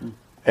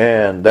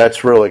 And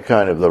that's really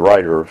kind of the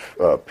writer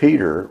of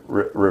Peter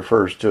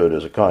refers to it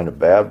as a kind of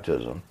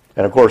baptism.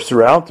 And of course,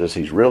 throughout this,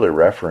 he's really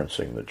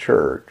referencing the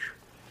church.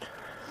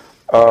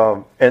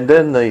 And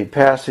then the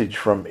passage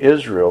from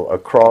Israel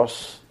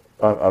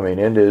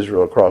into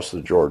Israel across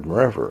the Jordan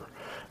River.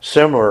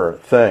 Similar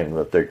thing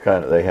that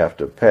they have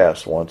to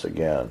pass once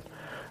again.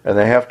 And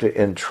they have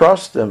to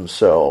entrust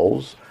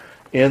themselves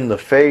in the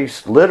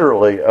face,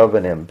 literally, of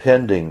an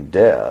impending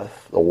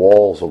death, the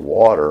walls of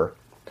water,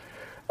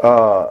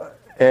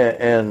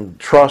 and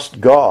trust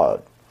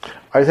God.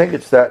 I think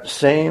it's that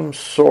same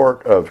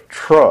sort of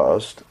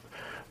trust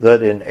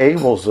that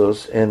enables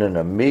us in an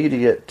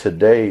immediate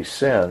today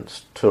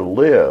sense to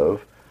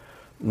live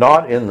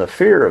not in the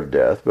fear of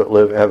death, but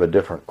have a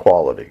different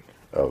quality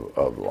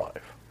of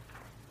life.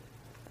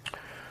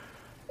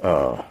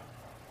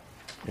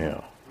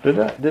 Did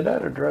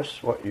that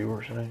address what you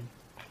were saying?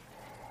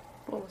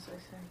 What was I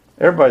saying?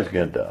 Everybody's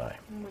going to die.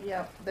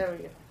 Yeah, there we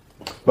go.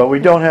 But we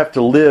don't have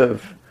to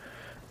live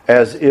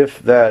as if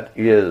that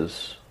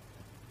is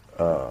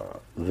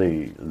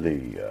the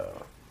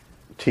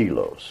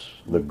telos,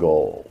 the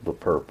goal, the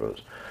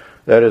purpose.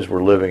 That is,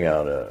 we're living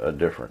out a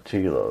different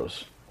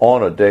telos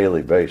on a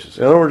daily basis.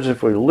 In other words,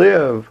 if we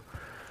live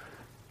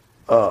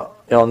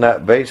on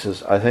that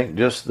basis, I think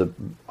just the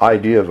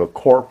idea of a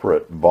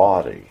corporate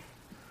body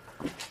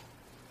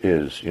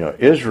is,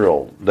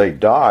 Israel, they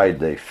died,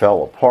 they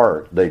fell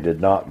apart, they did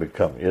not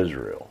become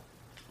Israel.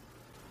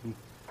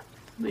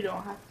 We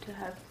don't have to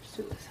have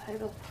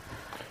suicidal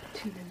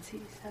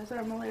tendencies as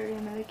our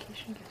malaria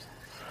medication gives us.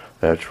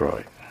 That's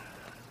right.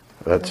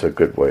 That's a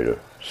good way to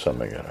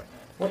summing it up.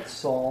 What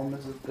psalm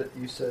is it that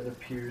you said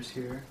appears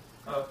here?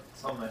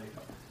 Psalm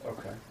 95.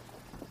 Okay.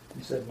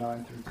 You said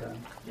 9 through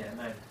 10. Yeah,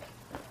 9.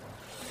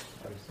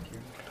 I was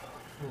curious.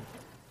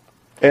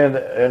 And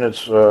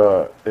it's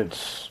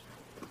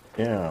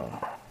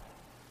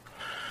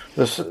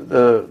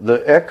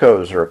the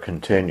echoes are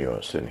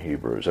continuous in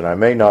Hebrews, and I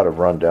may not have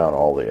run down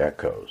all the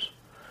echoes.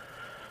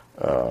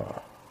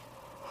 But.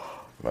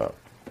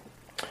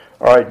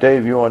 All right,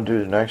 Dave, you want to do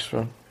the next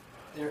one?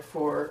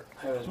 Therefore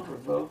I was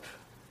provoked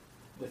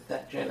with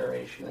that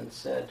generation and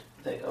said,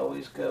 they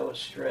always go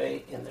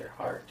astray in their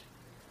heart.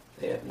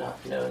 They have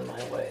not known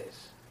my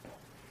ways.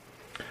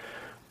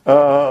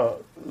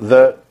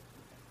 That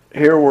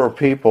here were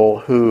people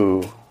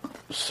who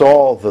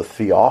saw the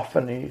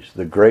theophanies,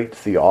 the great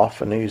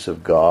theophanies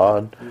of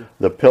God,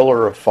 the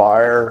pillar of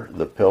fire,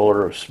 the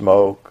pillar of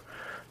smoke,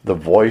 the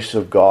voice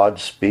of God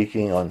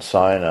speaking on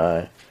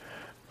Sinai.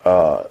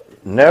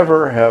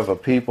 Never have a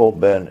people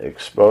been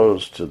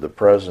exposed to the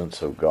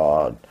presence of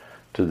God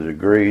to the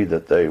degree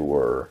that they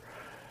were.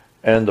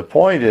 And the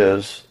point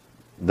is,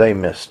 they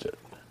missed it.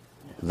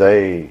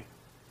 They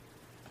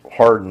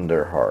hardened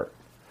their heart.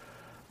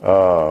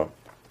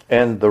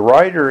 And the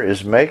writer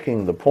is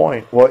making the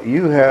point, what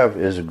you have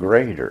is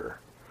greater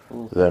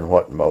than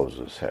what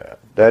Moses had.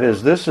 That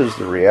is, this is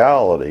the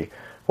reality.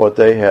 What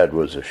they had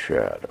was a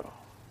shadow.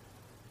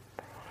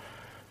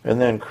 And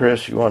then,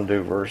 Chris, you want to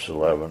do verse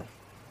 11?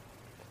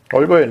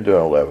 We'll go ahead and do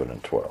 11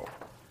 and 12.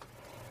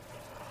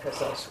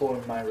 Because I swore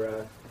in my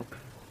wrath,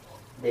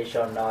 they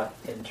shall not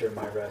enter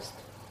my rest.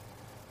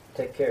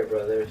 Take care,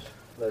 brothers,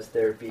 lest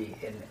there be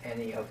in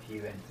any of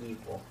you an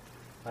evil,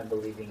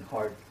 unbelieving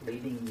heart,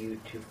 leading you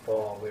to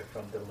fall away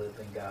from the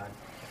living God.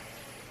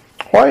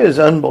 Why is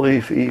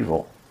unbelief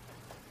evil?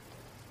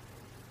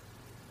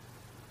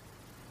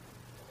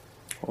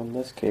 Well, in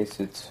this case,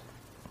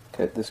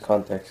 this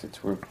context, it's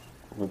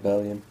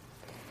rebellion.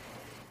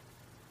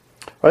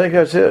 I think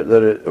that's it.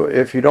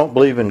 If you don't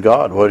believe in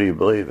God, what do you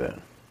believe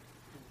in?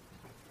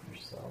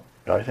 Yourself.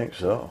 I think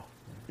so.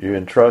 You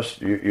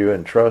entrust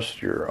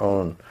your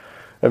own,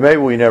 and maybe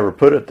we never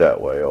put it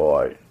that way.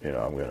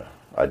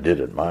 I did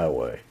it my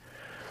way.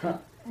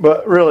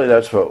 But really,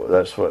 that's what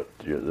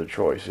the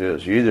choice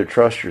is. You either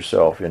trust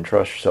yourself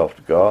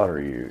to God,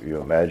 or you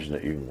imagine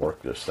that you can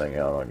work this thing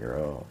out on your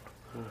own.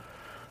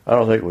 I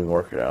don't think we can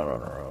work it out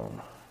on our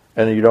own.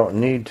 And you don't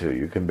need to.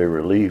 You can be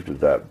relieved of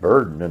that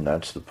burden, and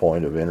that's the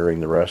point of entering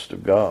the rest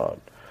of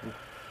God.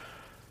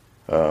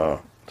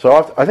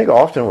 So I think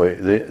often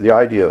the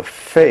idea of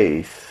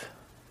faith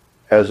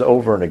as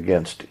over and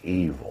against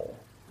evil,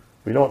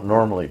 we don't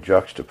normally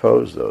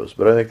juxtapose those,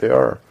 but I think they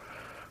are,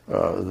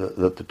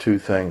 that the two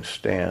things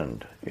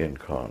stand in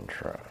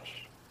contrast.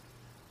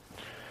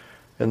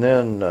 And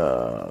then,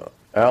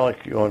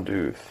 Alec, you want to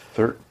do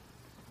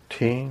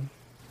 13?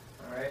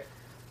 All right.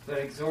 But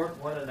exhort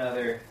one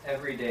another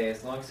every day,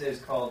 as long as it is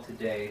called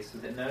today, so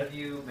that none of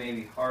you may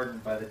be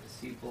hardened by the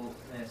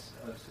deceitfulness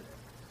of sin.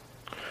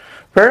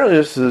 Apparently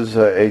this is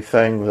a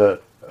thing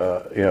that,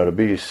 to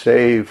be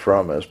saved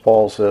from, as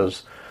Paul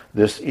says,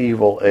 this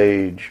evil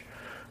age,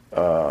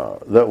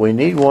 that we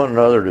need one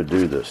another to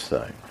do this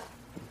thing.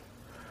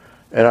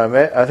 And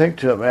I think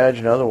to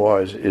imagine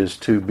otherwise is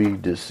to be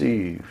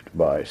deceived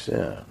by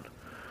sin.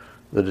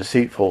 The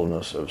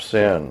deceitfulness of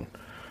sin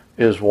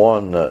is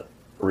one that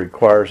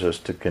requires us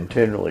to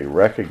continually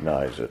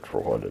recognize it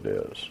for what it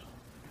is.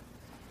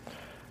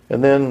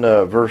 And then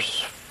verse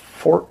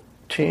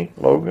 14,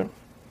 Logan.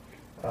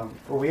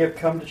 For we have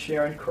come to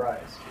share in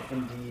Christ.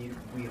 Indeed,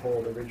 we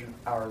hold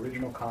our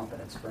original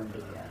confidence firm to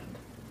the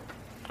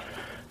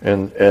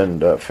end.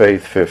 And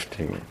Faith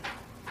 15.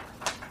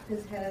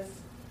 This has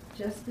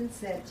just been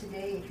said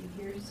today. If you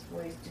hear his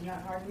voice, do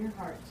not harden your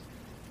hearts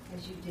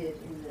as you did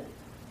in the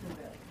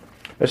rebellion.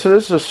 And so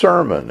this is a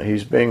sermon.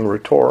 He's being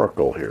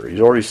rhetorical here.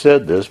 He's already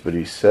said this, but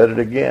he said it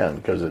again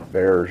because it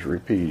bears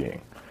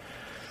repeating.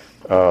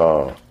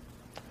 For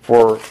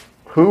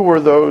who were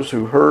those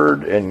who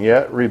heard and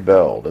yet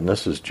rebelled? And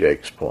this is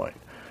Jake's point.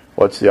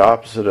 What's the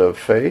opposite of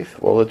faith?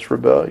 Well, it's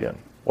rebellion.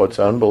 What's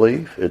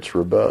unbelief? It's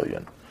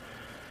rebellion.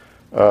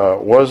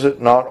 Was it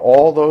not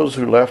all those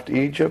who left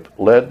Egypt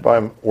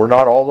were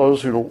not all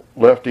those who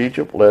left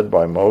Egypt led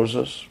by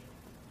Moses?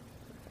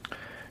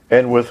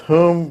 And with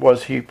whom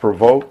was he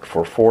provoked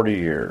for 40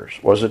 years?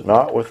 Was it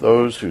not with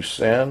those who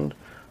sinned,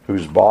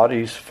 whose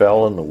bodies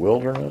fell in the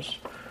wilderness?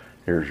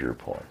 Here's your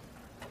point.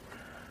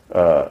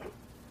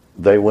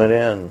 They went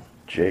in,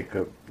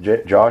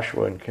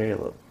 Joshua and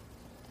Caleb.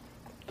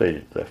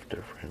 They left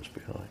their friends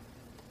behind.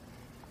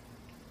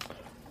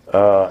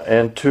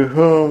 And to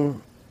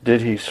whom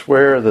did he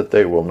swear that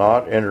they will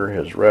not enter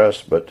his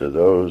rest, but to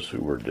those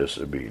who were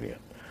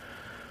disobedient?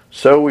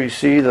 So we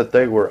see that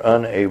they were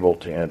unable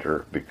to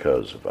enter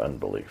because of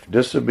unbelief.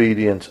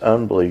 Disobedience,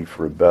 unbelief,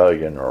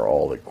 rebellion are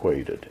all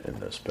equated in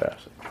this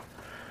passage.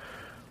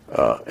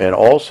 And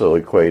also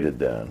equated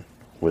then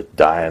with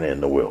dying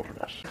in the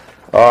wilderness.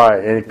 All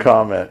right, any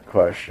comment,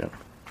 question?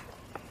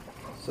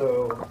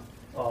 So,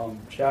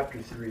 chapter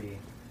 3,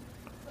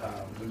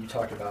 when you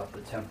talked about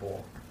the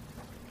temple,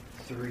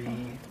 3,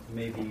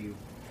 maybe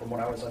from what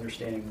I was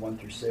understanding, 1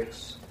 through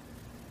 6,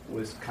 it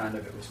was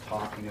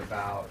talking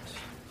about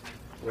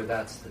where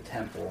that's the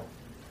temple,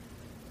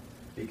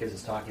 because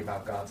it's talking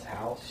about God's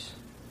house.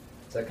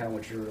 Is that kind of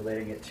what you're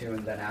relating it to?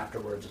 And then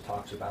afterwards it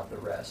talks about the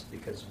rest,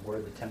 because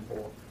we're the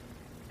temple,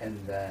 and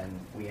then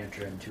we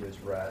enter into his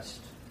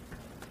rest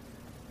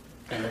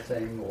kind of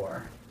thing,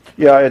 or?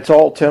 Yeah, it's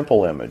all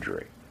temple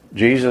imagery.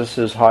 Jesus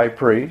is high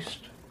priest.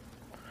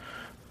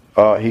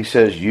 He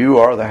says, you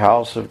are the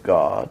house of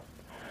God.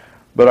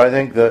 But I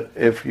think that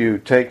if you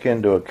take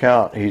into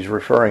account, he's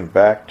referring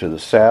back to the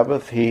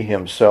Sabbath. He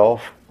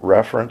himself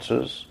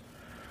references,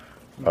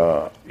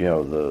 the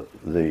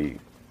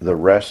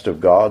rest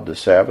of God, the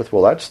Sabbath.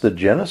 Well, that's the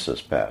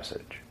Genesis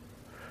passage.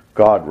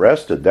 God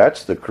rested.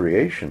 That's the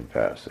creation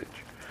passage.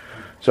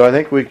 So I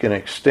think we can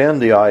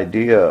extend the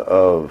idea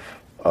of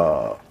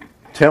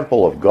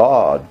temple of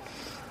God.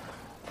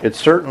 It's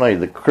certainly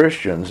the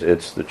Christians,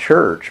 it's the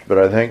church, but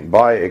I think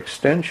by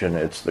extension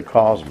it's the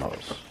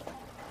cosmos.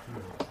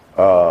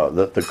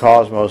 That the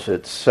cosmos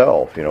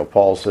itself,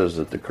 Paul says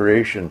that the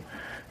creation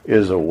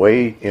is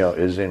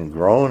in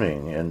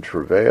groaning and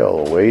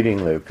travail, awaiting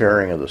the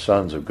appearing of the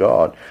sons of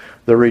God.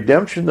 The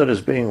redemption that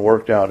is being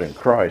worked out in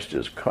Christ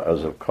is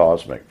of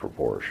cosmic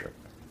proportion.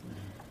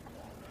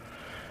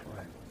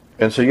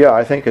 And so,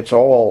 I think it's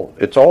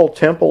all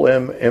temple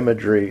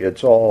imagery.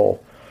 It's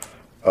all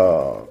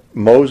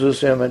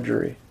Moses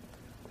imagery.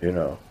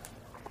 The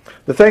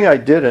thing I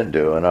didn't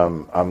do, and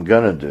I'm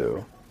gonna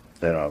do,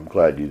 and I'm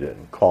glad you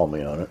didn't call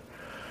me on it.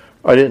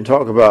 I didn't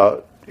talk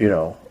about,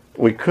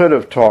 we could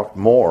have talked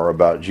more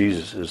about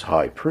Jesus as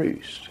high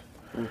priest.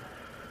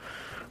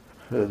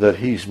 That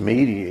he's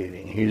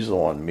mediating. He's the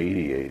one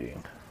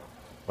mediating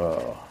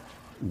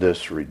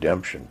this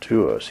redemption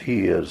to us.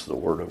 He is the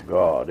Word of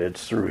God.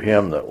 It's through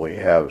him that we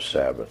have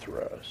Sabbath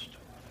rest.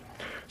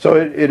 So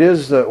it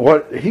is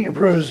what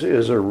Hebrews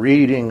is a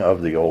reading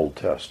of the Old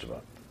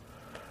Testament.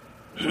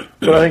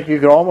 But I think you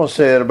can almost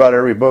say that about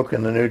every book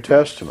in the New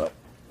Testament.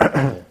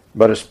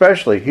 But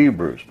especially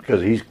Hebrews,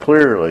 because he's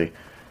clearly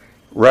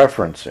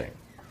referencing.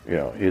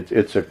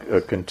 It's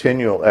a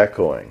continual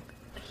echoing.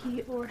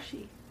 He or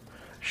she.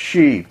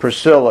 she,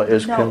 Priscilla,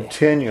 is No,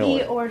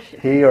 continually he or she.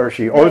 he or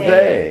she or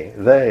They.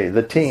 they,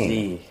 the team.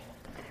 See,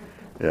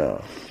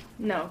 Yeah,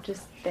 No,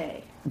 just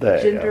they.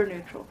 they. Gender yeah.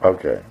 neutral.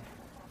 Okay.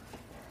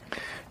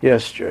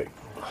 Yes, Jake.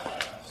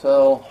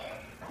 so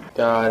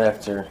God,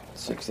 after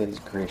 6 days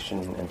of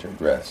creation,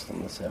 entered rest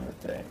on the seventh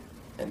day.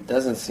 It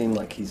doesn't seem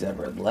like he's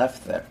ever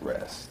left that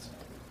rest,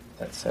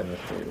 that seventh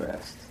day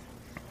rest.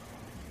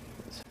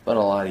 It's been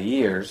a lot of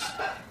years,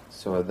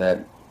 so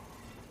that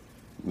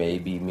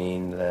maybe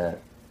mean that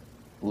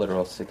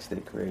literal 6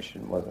 day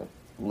creation wasn't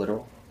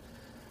literal.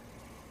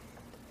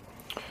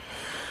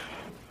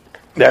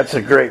 That's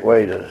a great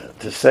way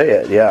to say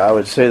it. Yeah, I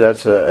would say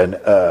that's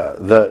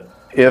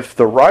if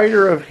the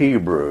writer of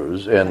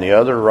Hebrews and the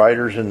other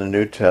writers in the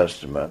New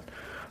Testament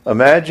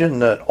imagine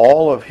that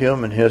all of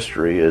human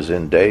history is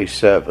in day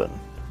 7,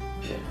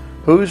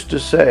 who's to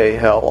say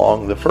how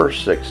long the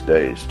first 6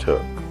 days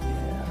took?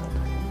 Yeah,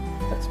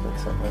 that's been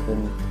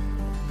something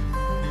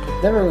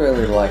I've never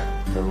really liked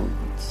the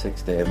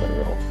 6 day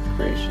literal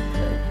creation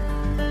thing.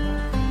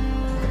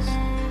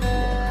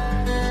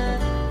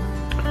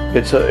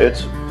 It's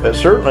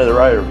certainly the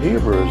writer of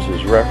Hebrews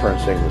is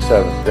referencing the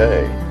 7th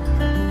day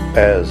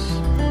as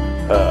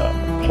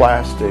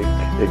plastic,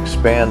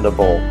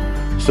 expandable,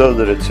 so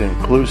that it's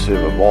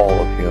inclusive of all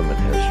of human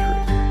history.